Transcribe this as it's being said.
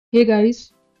Hey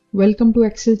guys, welcome to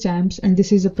ExcelChamps and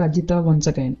this is Prajita once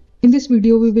again. In this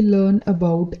video we will learn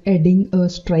about adding a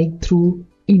strike through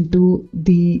into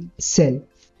the cell.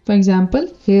 For example,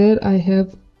 here I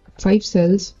have 5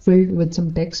 cells filled with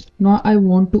some text. Now I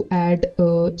want to add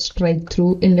a strike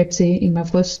through in, let's say, in my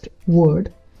first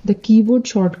word. The keyboard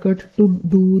shortcut to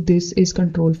do this is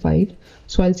Ctrl 5.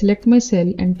 So I'll select my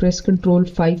cell and press Ctrl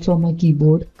 5 from my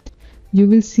keyboard. You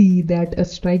will see that a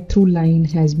strike through line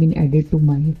has been added to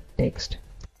my text.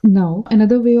 Now,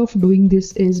 another way of doing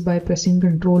this is by pressing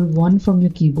Ctrl 1 from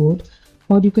your keyboard,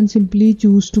 or you can simply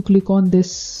choose to click on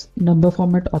this number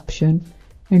format option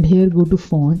and here go to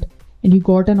font, and you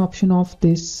got an option of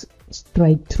this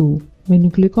strike through. When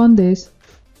you click on this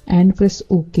and press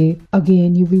OK,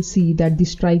 again you will see that the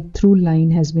strike through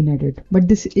line has been added, but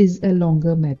this is a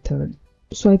longer method.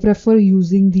 So I prefer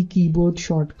using the keyboard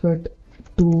shortcut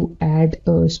to add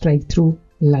a strike through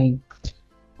line.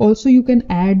 Also, you can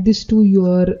add this to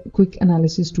your quick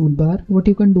analysis toolbar. What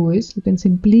you can do is you can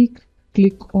simply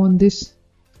click on this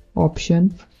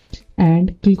option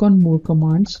and click on more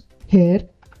commands. Here,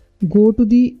 go to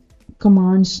the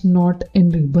commands not in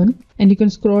ribbon and you can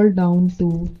scroll down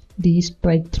to the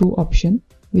strike through option,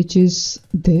 which is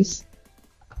this.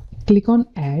 Click on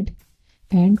add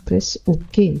and press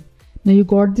OK. Now you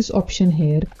got this option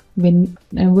here.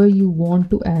 Whenever you want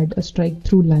to add a strike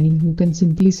through line, you can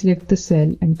simply select the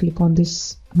cell and click on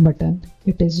this button.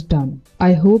 It is done.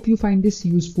 I hope you find this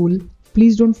useful.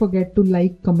 Please don't forget to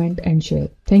like, comment and share.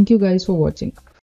 Thank you guys for watching.